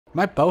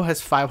My bow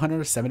has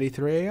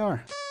 573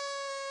 AR.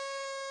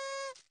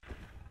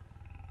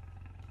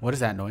 What is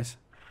that noise?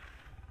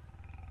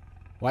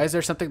 Why is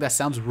there something that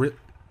sounds real?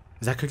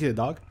 Is that Cookie the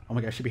dog? Oh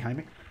my gosh, she's behind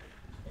me.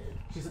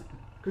 She's a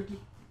Cookie.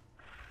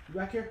 You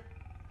back here?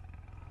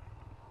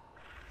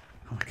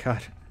 Oh my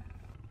god.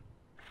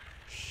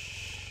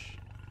 Shh.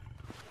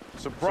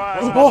 Surprise,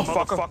 oh,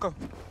 motherfucker.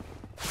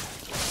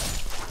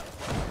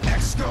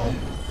 X-Go,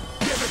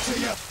 give it to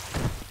you.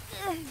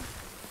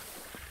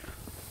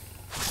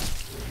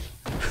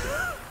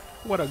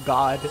 What a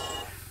god.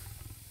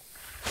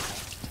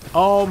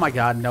 Oh my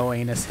god, no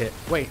anus hit.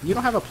 Wait, you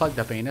don't have a plugged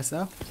up anus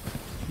though?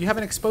 You have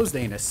an exposed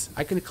anus.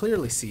 I can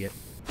clearly see it.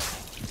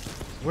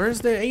 Where's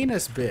the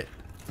anus bit?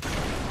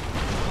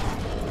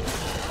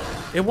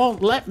 It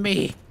won't let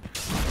me.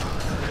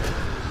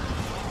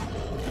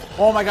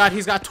 Oh my god,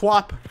 he's got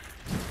twop.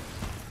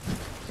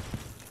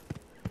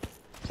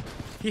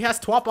 He has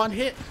twop on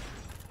hit.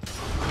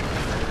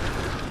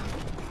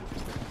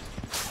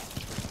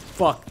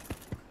 Fuck.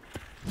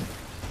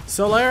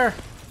 Solaire.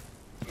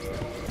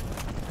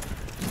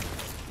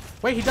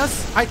 Wait, he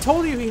does. I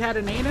told you he had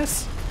an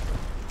anus.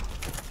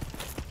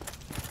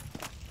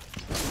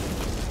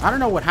 I don't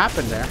know what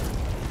happened there.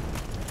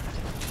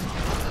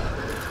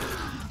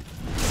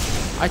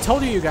 I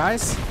told you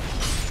guys.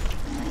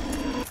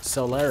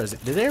 Solaire is.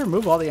 Did they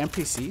remove all the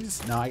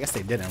NPCs? No, I guess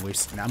they didn't.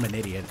 I'm an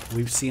idiot.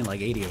 We've seen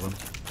like 80 of them.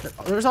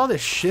 There's all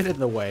this shit in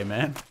the way,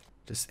 man.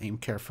 Just aim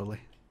carefully.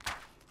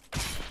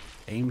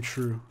 Aim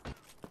true.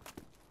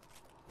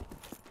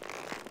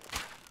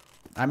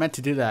 I meant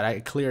to do that. I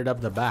cleared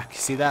up the back.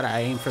 See that?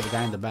 I aimed for the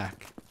guy in the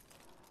back.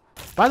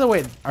 By the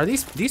way, are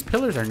these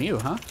pillars are new,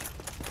 huh?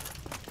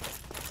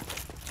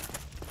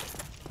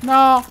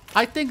 No,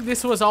 I think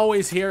this was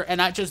always here and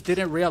I just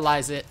didn't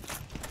realize it.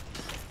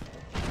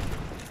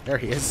 There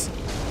he is.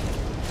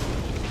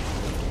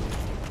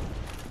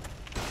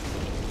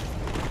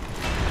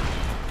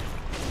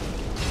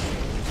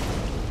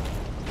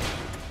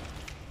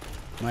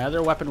 My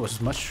other weapon was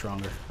much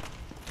stronger.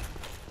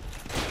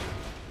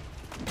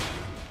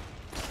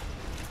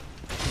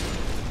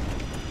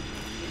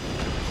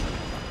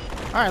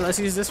 Alright, let's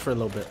use this for a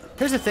little bit.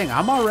 Here's the thing,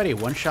 I'm already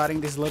one-shotting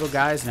these little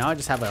guys. Now I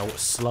just have a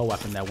slow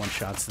weapon that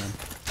one-shots them.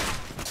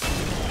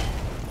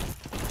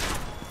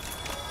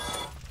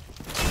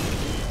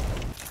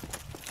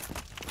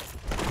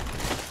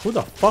 Who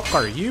the fuck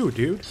are you,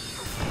 dude?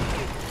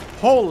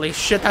 Holy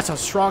shit, that's a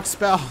strong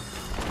spell.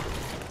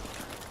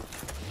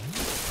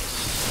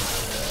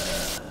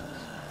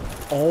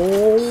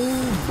 Oh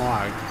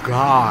my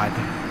god.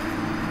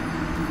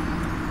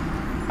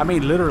 I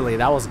mean, literally,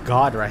 that was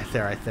God right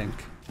there, I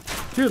think.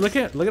 Dude, look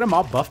at him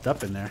all buffed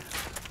up in there.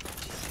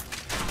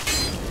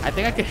 I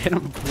think I could hit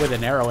him with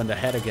an arrow in the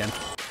head again.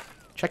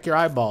 Check your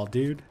eyeball,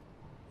 dude.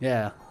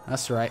 Yeah,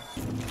 that's right.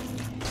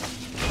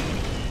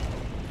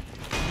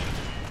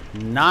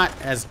 Not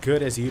as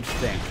good as you'd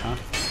think, huh?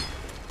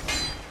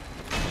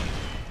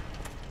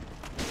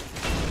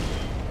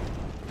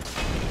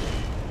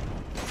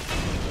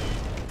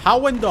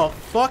 How in the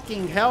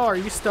fucking hell are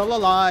you still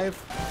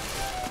alive?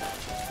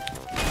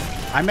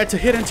 I meant to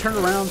hit and turn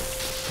around.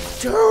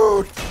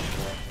 Dude!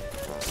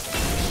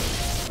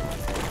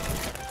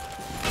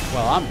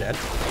 Well, I'm dead.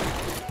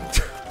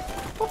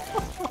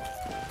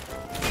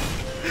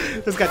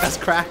 This guy does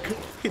crack.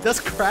 He does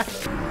crack.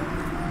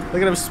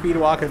 Look at him speed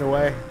walking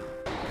away.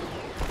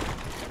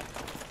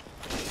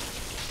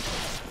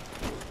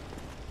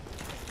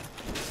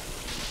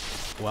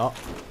 Well,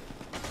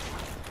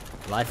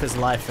 life is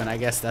life, and I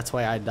guess that's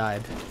why I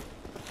died.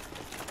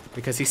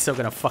 Because he's still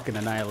gonna fucking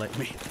annihilate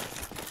me.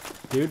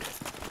 Dude,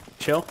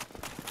 chill.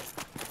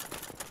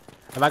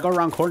 If I go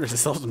around corners, it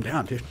slows him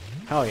down, dude.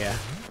 Hell yeah.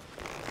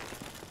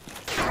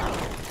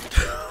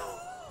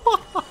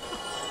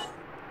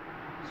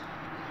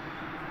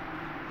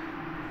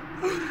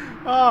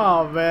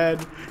 Oh, man.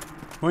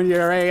 When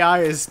your AI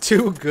is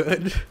too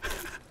good.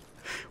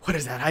 What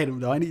is that item,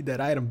 though? I need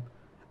that item.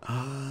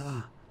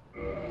 I'm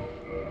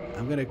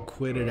gonna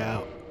quit it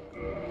out.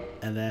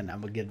 And then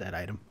I'm gonna get that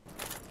item.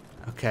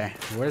 Okay,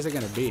 where's it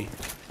gonna be?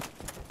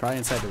 Probably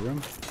inside the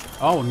room.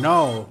 Oh,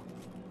 no.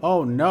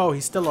 Oh, no.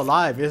 He's still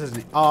alive, isn't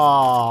he?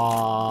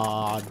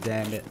 Oh,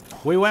 damn it.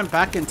 We went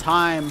back in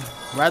time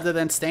rather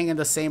than staying in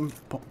the same...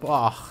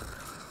 Oh.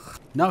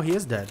 No, he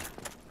is dead.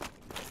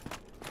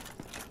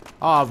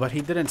 Oh, but he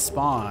didn't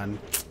spawn.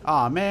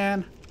 Oh,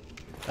 man.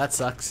 That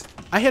sucks.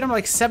 I hit him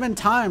like 7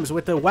 times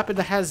with a weapon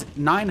that has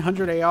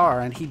 900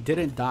 AR and he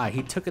didn't die.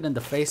 He took it in the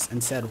face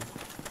and said,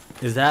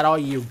 "Is that all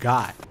you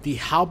got?" The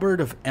Halberd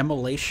of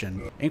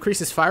Immolation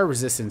increases fire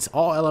resistance,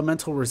 all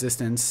elemental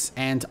resistance,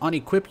 and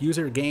unequipped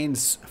user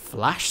gains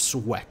flash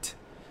sweat.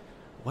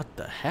 What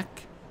the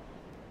heck?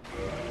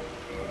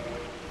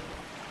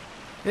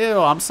 Ew,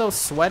 I'm so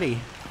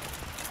sweaty.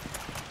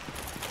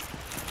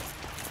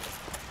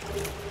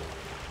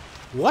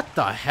 What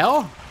the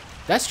hell?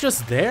 That's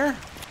just there?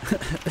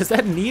 Is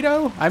that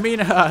Nito? I mean,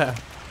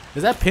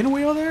 is that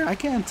Pinwheel there? I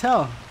can't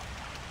tell.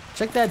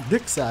 Check that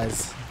dick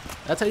size.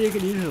 That's how you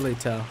can usually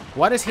tell.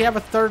 Why does he have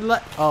a third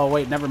leg? Oh,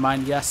 wait, never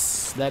mind.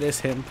 Yes, that is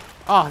him.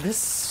 Oh,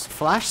 this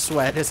flash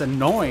sweat is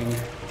annoying.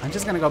 I'm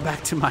just gonna go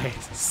back to my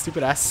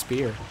stupid ass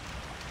spear.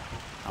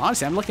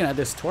 Honestly, I'm looking at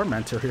this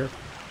tormentor here.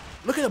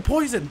 Look at the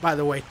poison, by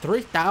the way.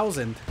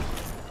 3,000.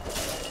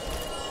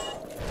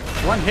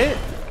 One hit.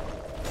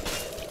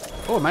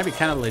 Oh, it might be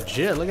kind of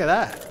legit. Look at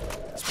that.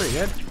 That's pretty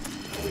good.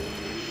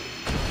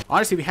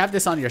 Honestly, if you have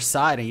this on your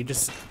side and you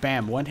just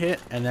bam, one hit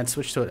and then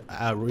switch to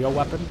a real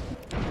weapon,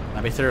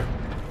 might be through.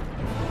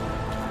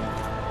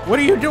 What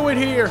are you doing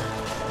here?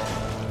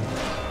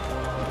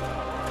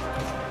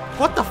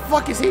 What the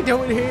fuck is he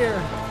doing here?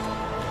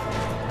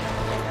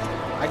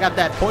 I got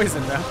that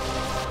poison though.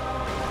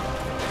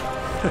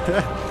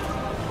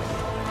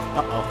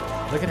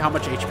 Uh-oh. Look at how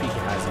much HP he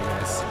has, you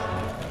guys.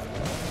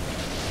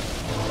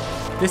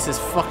 This is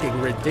fucking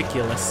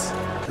ridiculous.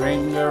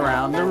 Ring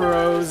around the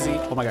rosy.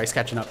 Oh my god, he's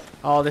catching up.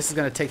 Oh, this is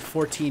gonna take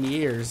 14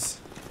 years.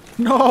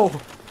 No!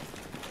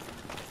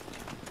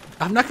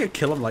 I'm not gonna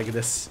kill him like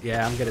this.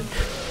 Yeah, I'm gonna...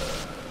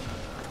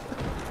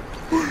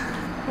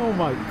 Oh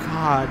my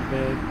god,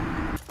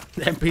 man.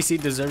 The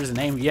NPC deserves a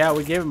name. Yeah,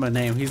 we gave him a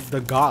name. He's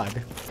the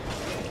god.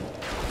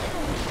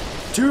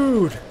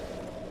 Dude!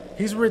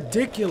 He's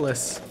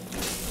ridiculous.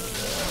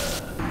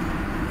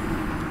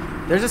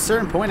 There's a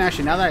certain point,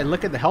 actually, now that I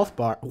look at the health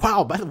bar.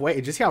 Wow, by the way,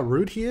 did you see how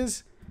rude he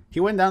is? He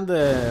went down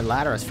the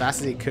ladder as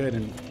fast as he could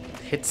and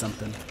hit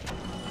something.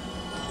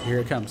 Here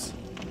it comes.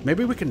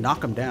 Maybe we can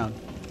knock him down.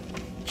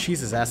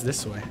 Cheese his ass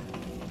this way.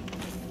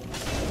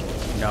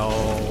 No,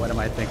 what am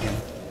I thinking?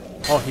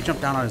 Oh, he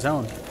jumped down on his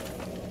own.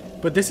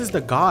 But this is the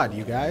god,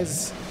 you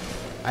guys.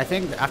 I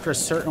think after a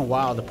certain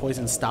while, the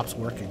poison stops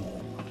working.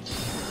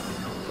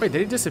 Wait, did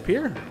he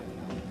disappear?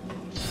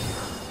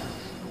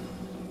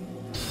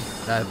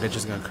 That bitch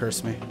is gonna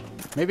curse me.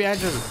 Maybe I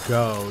just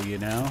go, you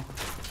know?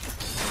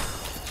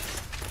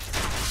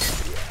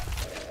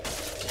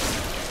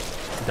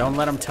 Don't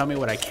let him tell me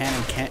what I can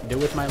and can't do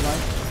with my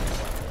life.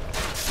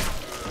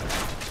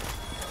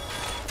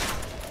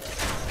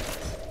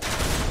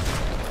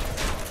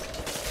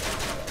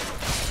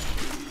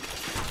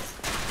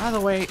 By the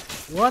way,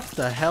 what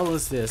the hell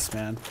is this,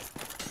 man?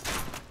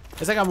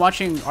 It's like I'm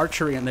watching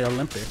archery in the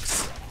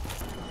Olympics.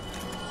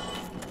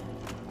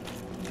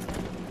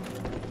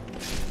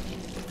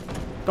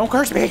 Don't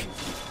curse me!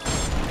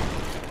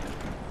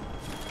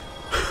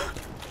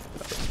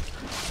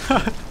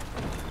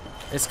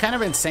 It's kind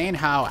of insane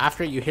how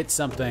after you hit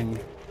something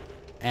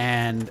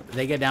and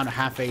they get down to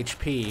half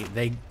HP,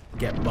 they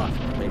get buffed,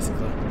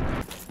 basically.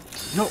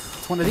 No,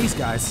 it's one of these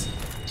guys.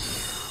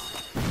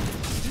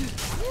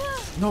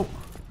 No.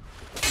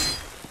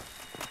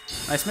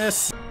 Nice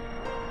miss.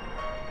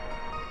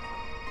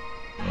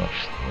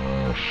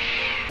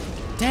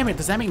 Damn it,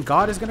 does that mean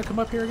God is gonna come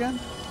up here again?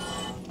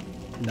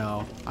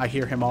 No, I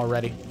hear him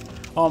already.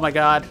 Oh my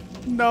god,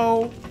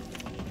 no.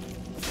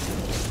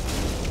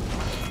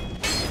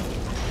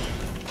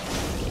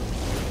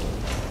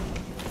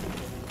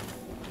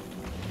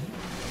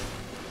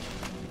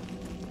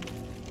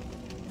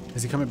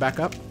 Is he coming back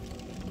up?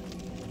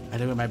 I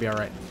think we might be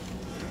alright.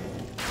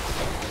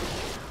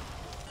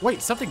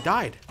 Wait, something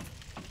died.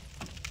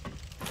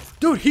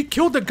 Dude, he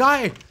killed the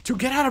guy to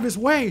get out of his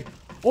way.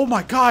 Oh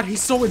my god,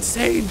 he's so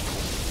insane.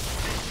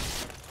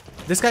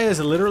 This guy is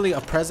literally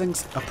a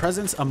presence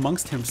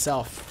amongst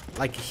himself.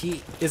 Like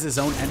he is his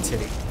own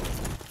entity.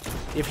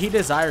 If he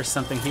desires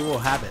something, he will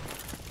have it.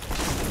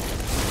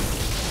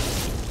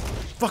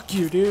 Fuck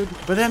you, dude.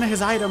 But then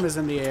his item is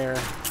in the air.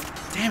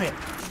 Damn it.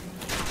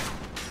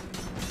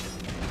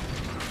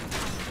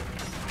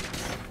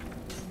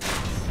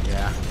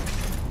 Yeah.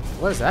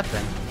 What is that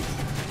thing?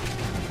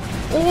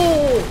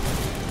 Oh!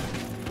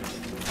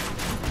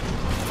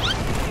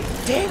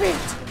 Damn it!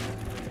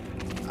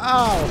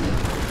 Oh!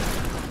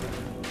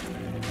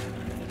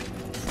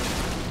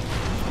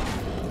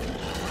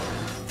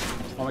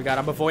 Oh my god,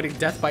 I'm avoiding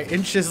death by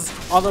inches.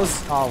 All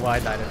those... Oh, well, I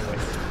died anyway.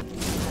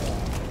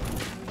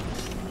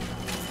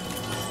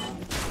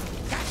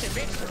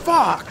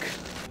 Fuck!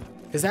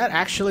 Is that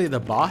actually the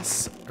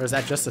boss? Or is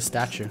that just a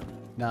statue?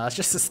 No, it's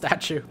just a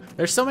statue.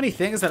 There's so many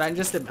things that I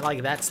just...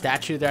 Like that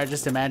statue there, I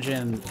just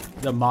imagine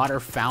the modder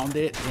found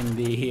it in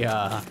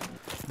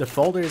the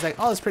folder. He's like,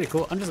 oh, that's pretty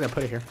cool. I'm just gonna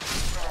put it here.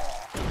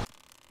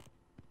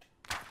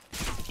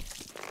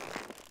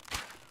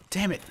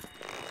 Damn it.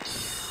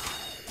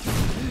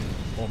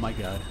 Oh my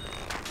god.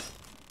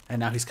 And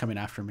now he's coming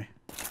after me.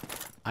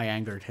 I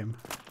angered him.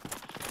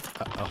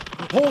 Uh-oh.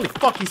 Holy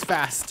fuck, he's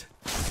fast.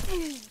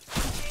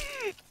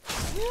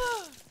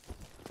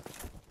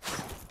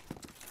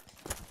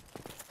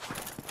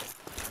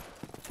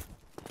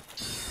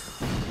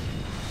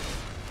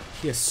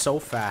 He is so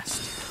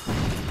fast.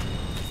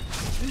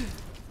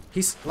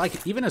 He's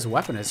like, even his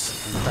weapon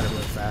is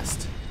incredibly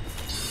fast.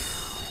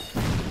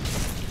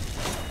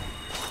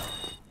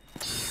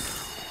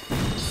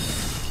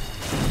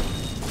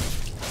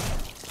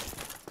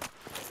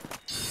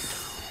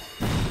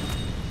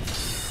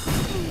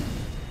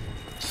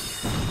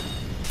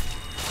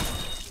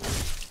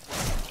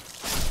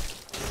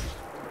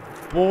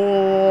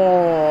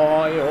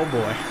 Boy,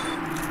 boy.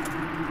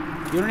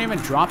 You don't even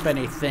drop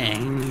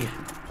anything.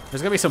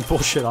 There's gonna be some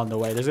bullshit on the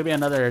way. There's gonna be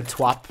another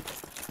twop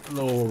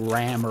little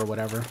ram or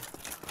whatever.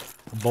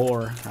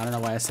 Boar. I don't know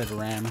why I said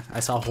ram.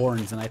 I saw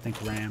horns and I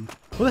think ram.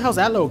 Who the hell's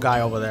that little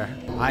guy over there?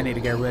 I need to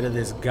get rid of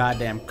this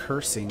goddamn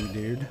cursing,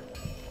 dude.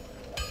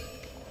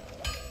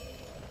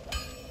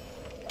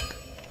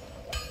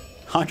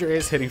 Andre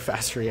is hitting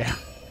faster, yeah.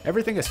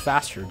 Everything is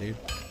faster, dude.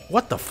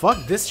 What the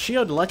fuck? This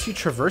shield lets you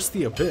traverse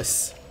the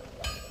abyss.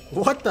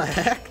 What the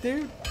heck,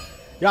 dude?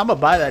 Yeah, I'm gonna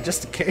buy that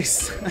just in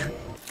case.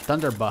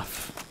 Thunder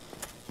buff.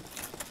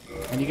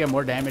 And you get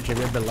more damage if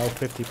you're below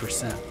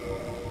 50%.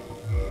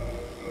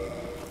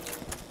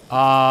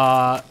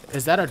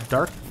 Is that a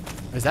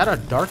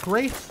dark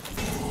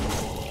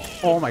wraith?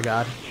 Oh my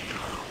god.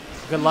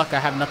 Good luck, I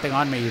have nothing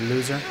on me, you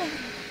loser.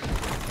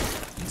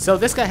 So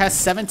this guy has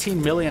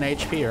 17 million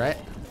HP, right?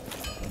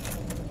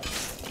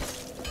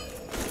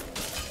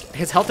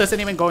 His health isn't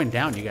even going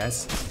down, you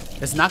guys.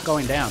 It's not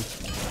going down.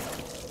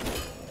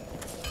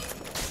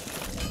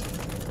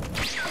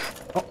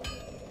 Oh.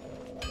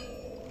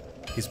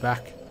 He's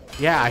back.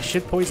 Yeah, I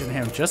should poison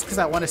him just because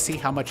I want to see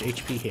how much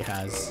HP he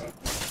has.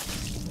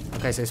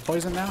 Okay, so he's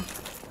poisoned now.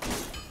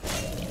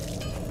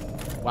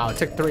 Wow, it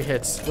took 3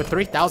 hits. With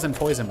 3,000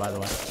 poison, by the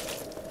way.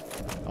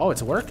 Oh,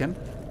 it's working.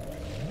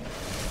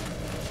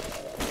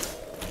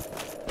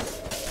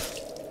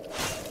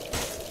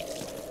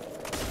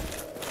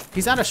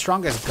 He's not as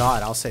strong as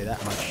God, I'll say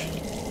that much.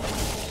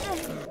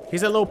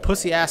 He's a little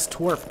pussy-ass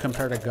twerp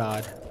compared to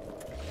God.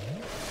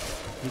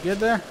 You good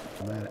there?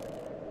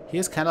 He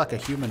is kind of like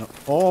a human.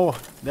 Oh,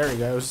 there he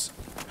goes.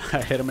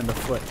 I hit him in the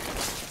foot.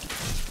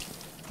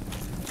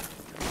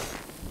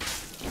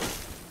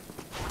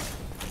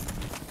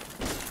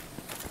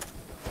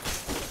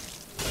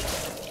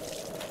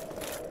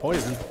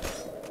 Poison.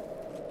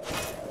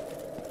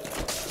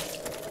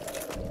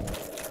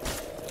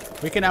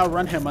 We can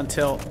outrun him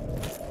until...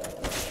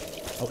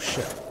 Oh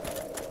shit.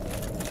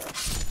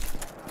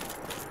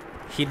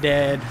 He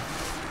did.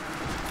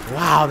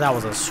 Wow, that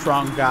was a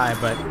strong guy,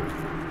 but...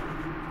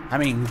 I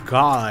mean,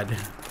 God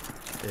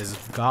is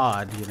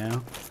God, you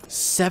know?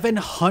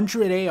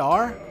 700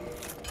 AR?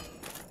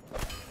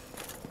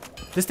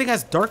 This thing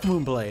has Dark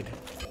Moon Blade.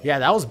 Yeah,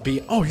 that was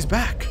B. Oh, he's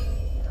back.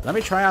 Let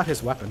me try out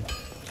his weapon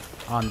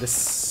on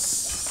this.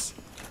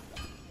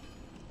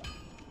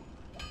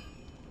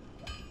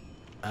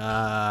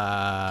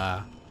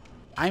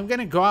 I'm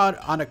gonna go out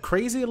on a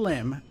crazy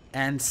limb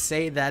and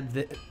say that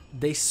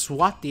they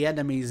SWAT the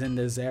enemies in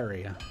this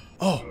area.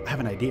 Oh, I have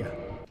an idea.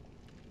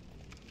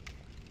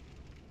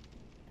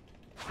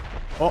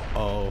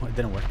 Uh-oh, it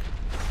didn't work.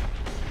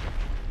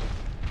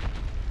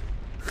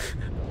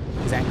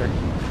 He's angry.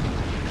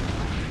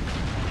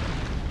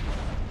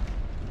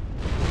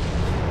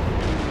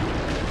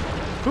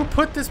 Who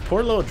put this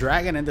poor little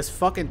dragon in this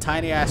fucking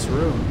tiny ass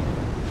room?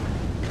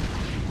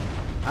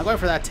 I'm going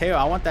for that tail.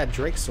 I want that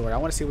Drake sword. I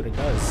want to see what it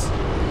does.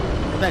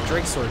 What did that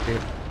Drake sword do?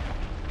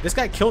 This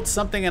guy killed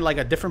something in like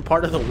a different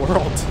part of the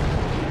world.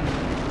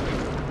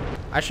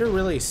 I should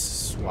really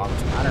swap.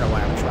 I don't know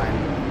why I'm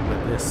trying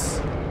with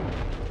this.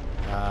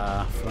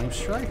 Flame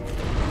strike.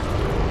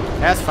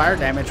 It has fire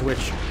damage,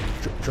 which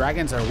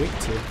dragons are weak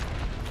to.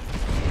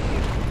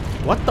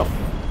 What the?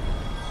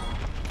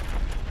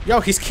 Yo,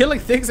 he's killing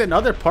things in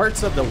other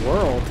parts of the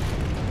world.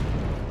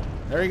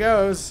 There he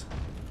goes.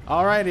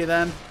 Alrighty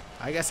then.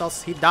 I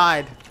guess he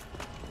died.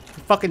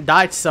 He fucking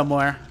died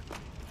somewhere.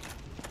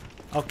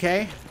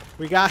 Okay.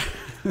 We got...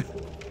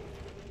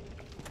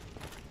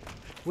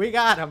 we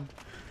got him.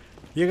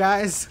 You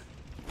guys.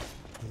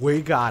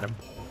 We got him.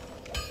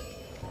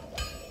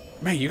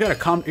 Man, you gotta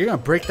calm... You're gonna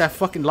break that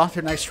fucking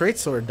Lothernite straight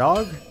sword,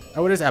 dog.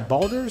 Oh, what is that,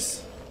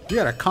 Baldur's? You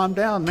gotta calm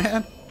down,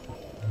 man.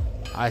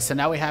 Alright, so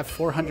now we have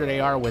 400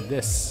 AR with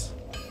this.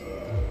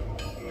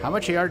 How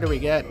much AR do we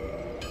get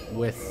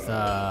with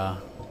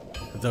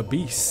the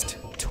beast?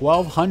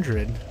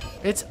 1,200.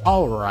 It's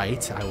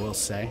alright, I will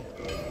say.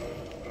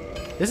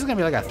 This is gonna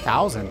be like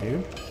 1,000,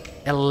 dude.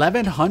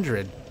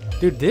 1,100.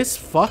 Dude, this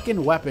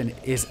fucking weapon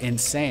is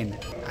insane.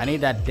 I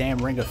need that damn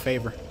Ring of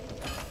Favor.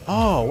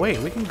 Oh, wait,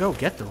 we can go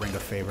get the Ring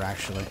of Favor,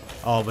 actually.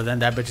 Oh, but then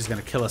that bitch is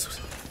gonna kill us.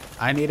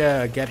 I need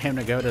to get him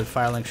to go to the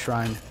Firelink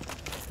Shrine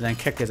and then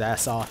kick his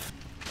ass off.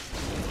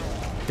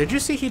 Did you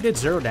see he did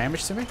 0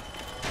 damage to me?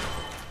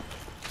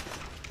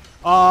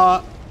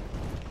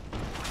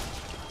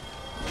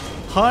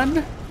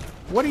 Hun?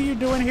 What are you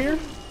doing here?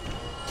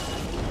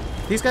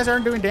 These guys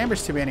aren't doing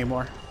damage to me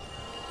anymore.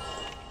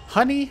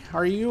 Honey,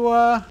 are you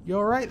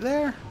alright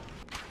there?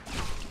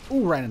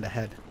 Ooh, right in the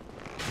head.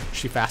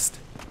 She fast.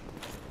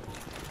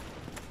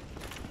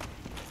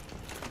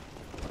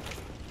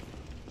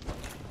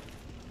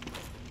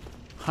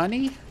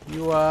 Honey,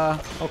 you,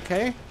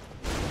 okay?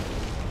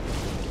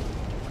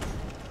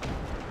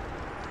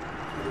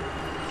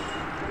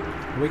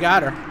 We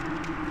got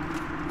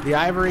her. The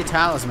Ivory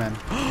Talisman.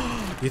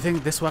 You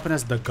think this weapon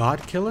is the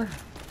God Killer?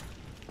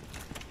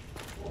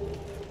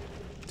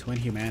 Twin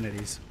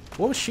Humanities.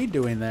 What was she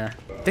doing there?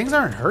 Things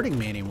aren't hurting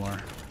me anymore.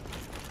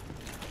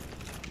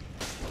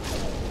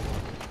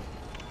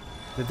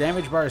 The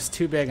damage bar is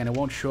too big and it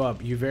won't show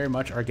up. You very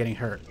much are getting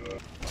hurt.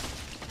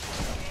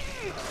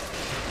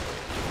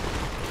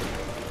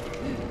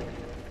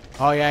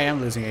 Oh yeah, I am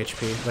losing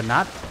HP, but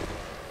not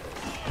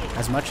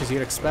as much as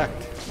you'd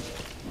expect.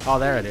 Oh,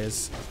 there it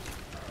is.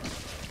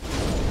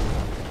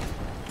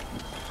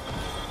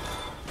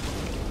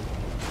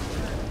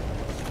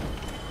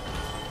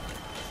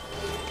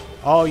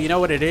 Oh, you know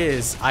what it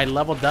is? I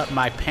leveled up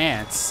my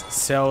pants,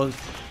 so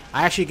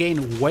I actually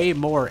gained way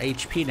more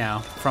HP now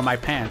from my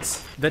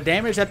pants. The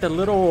damage that the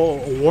little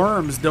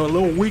worms, the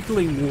little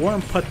weakling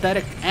worm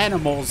pathetic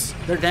animals,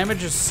 their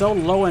damage is so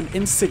low and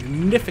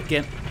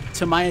insignificant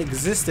to my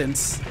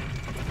existence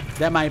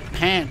that my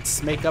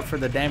pants make up for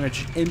the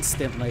damage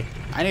instantly.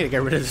 I need to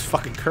get rid of this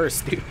fucking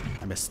curse, dude.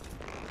 I missed.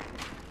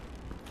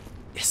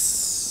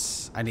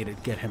 Yes. I need to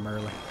get him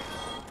early.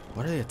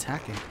 What are they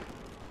attacking?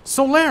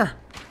 Solaire!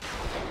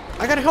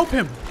 I gotta help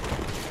him!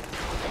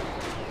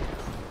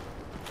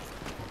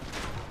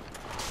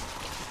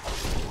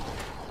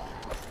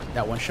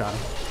 That one shot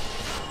him.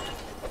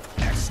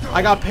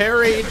 I got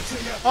parried!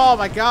 Oh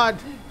my god!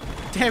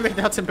 Damn it,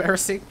 that's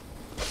embarrassing.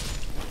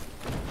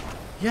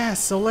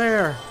 Yes,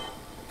 Solaire!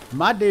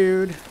 My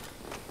dude!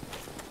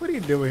 What are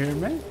you doing here,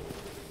 man?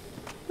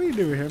 What are you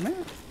doing here, man?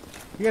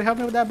 You gonna help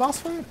me with that boss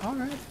fight?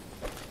 Alright.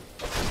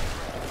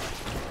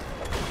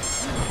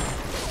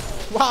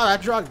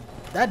 Wow,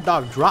 that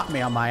dog dropped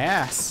me on my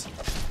ass.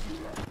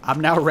 I'm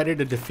now ready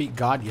to defeat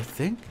God, you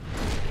think?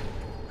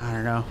 I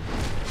don't know.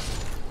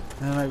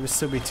 That might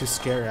still be too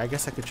scary. I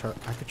guess I could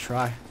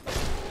try.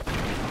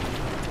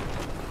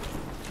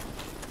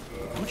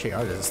 How much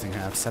AR does this thing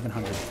have?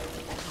 700.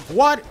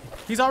 What?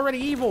 He's already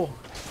evil.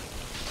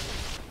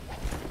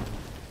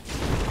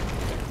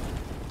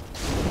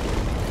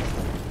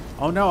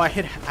 Oh no, I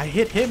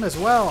hit him as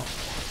well.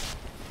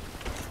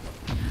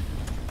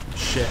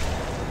 Shit.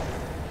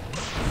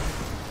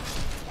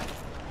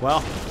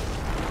 Well,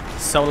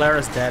 Solaire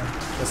is dead,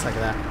 just like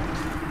that.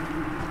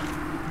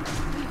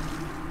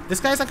 This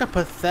guy's like a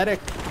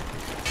pathetic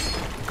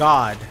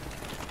god.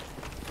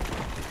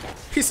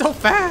 He's so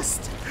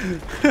fast!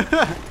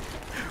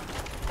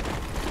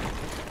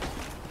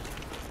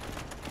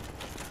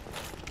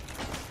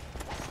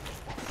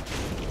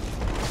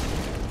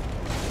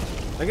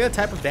 Look at the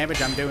type of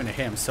damage I'm doing to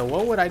him. So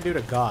what would I do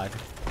to God?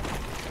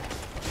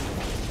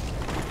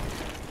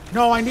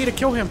 No, I need to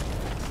kill him.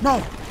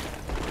 No!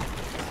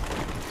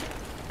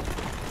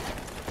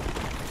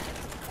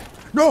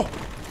 No!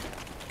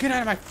 Get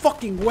out of my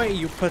fucking way,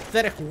 you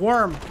pathetic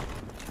worm!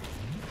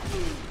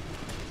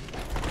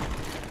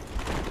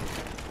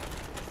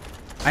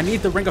 I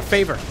need the Ring of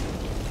Favor.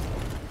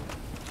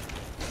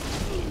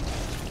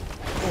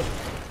 Oh.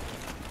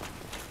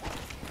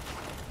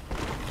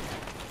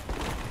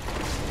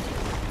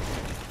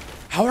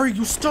 How are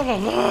you still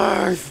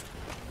alive?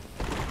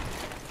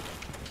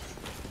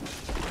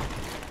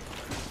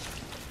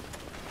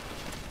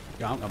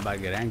 Yo, I'm about to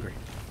get angry.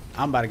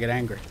 I'm about to get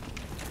angry.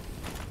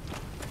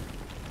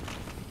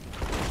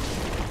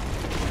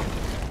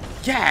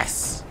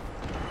 Yes!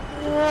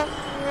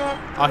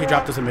 Oh, he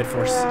dropped us a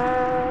mid-force.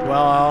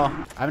 Well,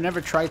 I've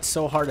never tried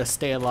so hard to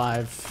stay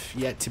alive,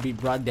 yet to be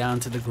brought down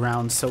to the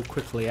ground so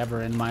quickly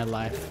ever in my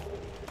life.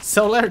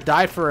 Solaire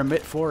died for a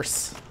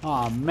mid-force.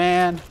 Aw,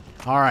 man.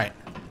 Alright.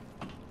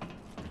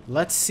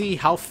 Let's see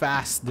how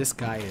fast this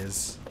guy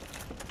is.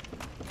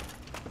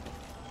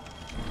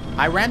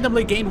 I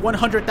randomly gained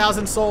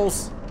 100,000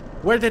 souls.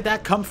 Where did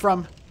that come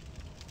from?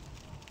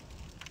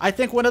 I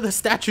think one of the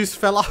statues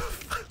fell off.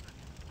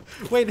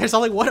 Wait, there's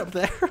only one up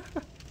there.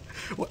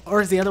 Or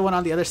is the other one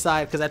on the other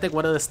side? Because I think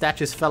one of the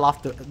statues fell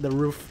off the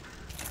roof.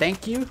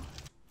 Thank you.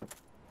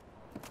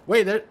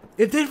 Wait,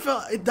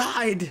 it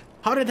died.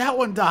 How did that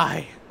one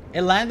die?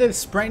 It landed,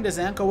 sprained his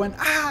ankle, went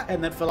ah,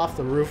 and then fell off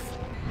the roof.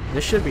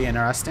 This should be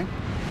interesting.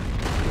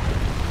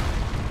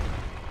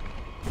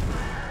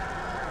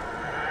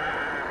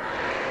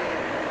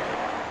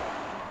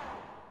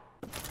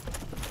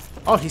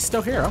 Oh, he's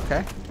still here.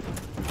 Okay.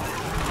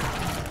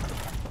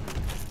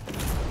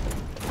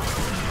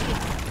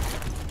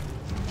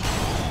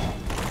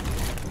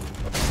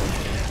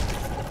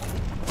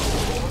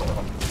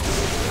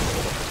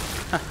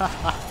 Ha ha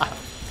ha ha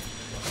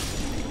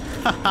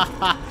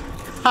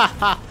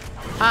ha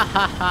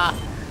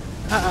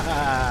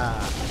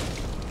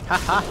ha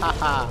ha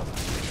ha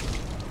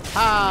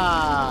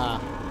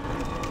ha.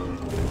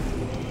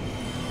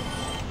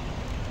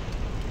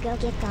 Go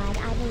get God,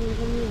 I believe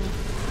in you.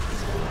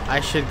 I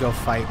should go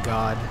fight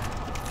God.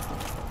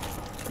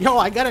 Yo,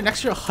 I got an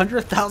extra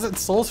 100,000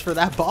 souls for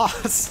that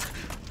boss.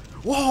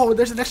 Whoa,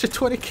 there's an extra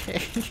 20k.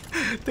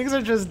 Things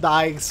are just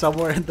dying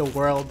somewhere in the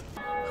world.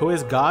 Who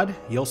is God?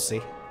 You'll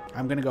see.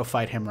 I'm gonna go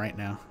fight him right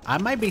now. I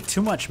might be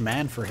too much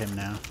man for him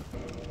now.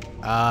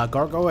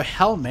 Gargoyle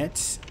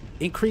helmet.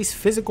 Increase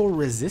physical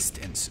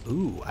resistance.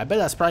 Ooh, I bet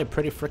that's probably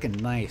pretty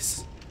freaking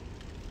nice.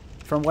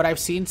 From what I've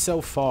seen so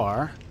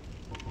far,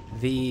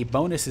 the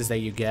bonuses that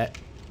you get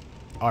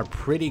are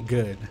pretty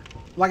good.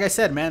 Like I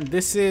said, man,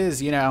 this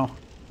is, you know,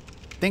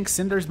 think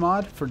Cinder's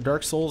mod for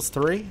Dark Souls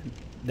 3.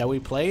 that we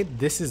played,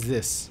 this is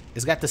this.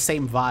 It's got the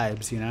same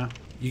vibes, you know?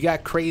 You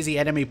got crazy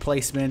enemy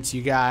placements.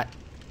 You got...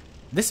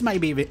 This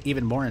might be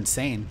even more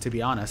insane, to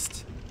be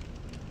honest.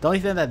 The only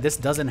thing that this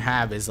doesn't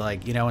have is,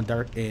 like, you know,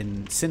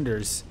 in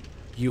Cinders,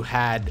 you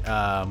had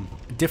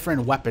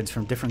different weapons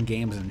from different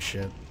games and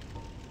shit,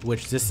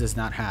 which this does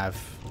not have.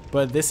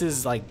 But this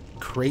is, like,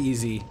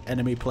 crazy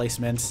enemy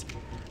placements.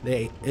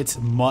 It's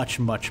much,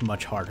 much,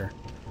 much harder.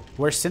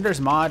 Where Cinders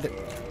mod,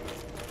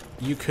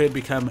 you could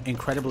become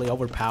incredibly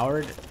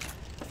overpowered.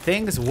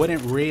 Things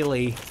wouldn't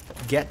really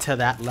get to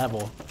that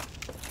level.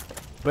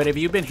 But if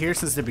you've been here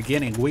since the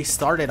beginning, we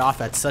started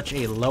off at such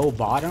a low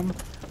bottom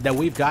that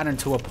we've gotten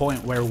to a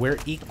point where we're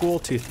equal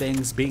to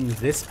things being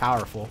this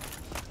powerful.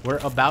 We're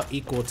about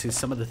equal to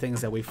some of the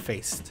things that we've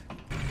faced.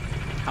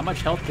 How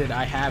much health did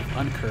I have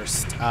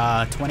uncursed?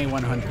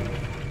 2,100.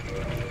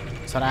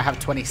 So now I have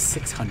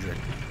 2,600.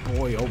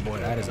 Boy, oh boy,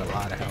 that is a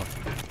lot of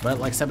health. But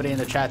like somebody in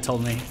the chat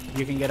told me,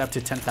 you can get up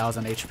to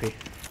 10,000 HP.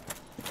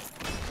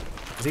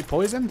 Is he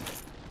poisoned?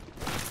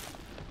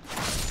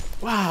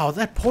 Wow,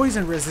 that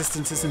poison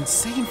resistance is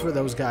insane for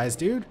those guys,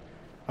 dude.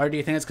 Or do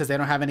you think it's because they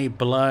don't have any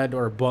blood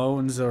or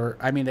bones, or...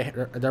 I mean,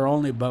 they're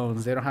only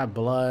bones. They don't have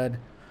blood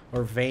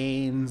or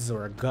veins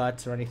or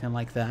guts or anything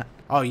like that.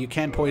 Oh, you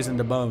can poison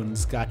the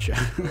bones. Gotcha.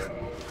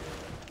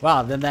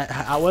 Wow, then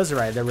I was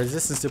right. The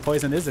resistance to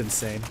poison is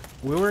insane.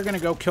 We were going to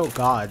go kill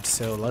God,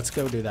 so let's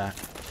go do that.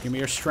 Give me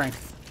your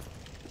strength.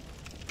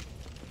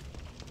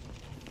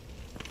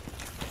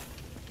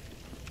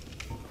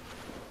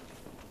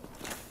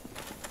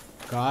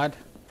 God,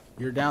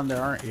 you're down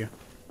there, aren't you?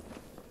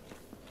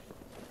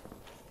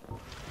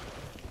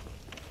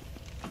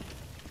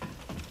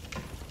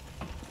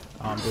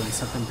 Oh, I'm doing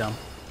something dumb.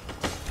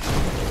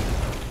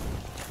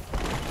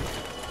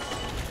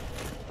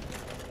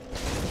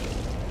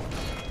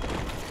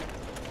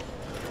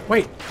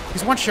 Wait,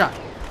 he's one shot.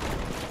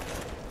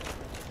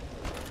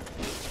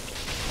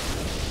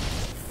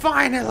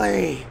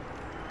 Finally!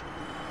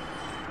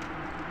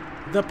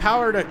 The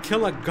power to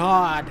kill a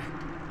god.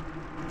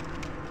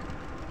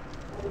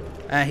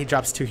 And he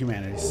drops 2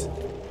 humanities.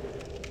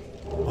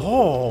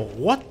 Oh,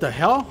 what the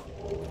hell?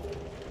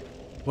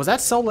 Was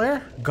that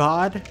Solaire?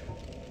 God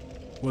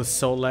was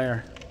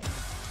Solaire.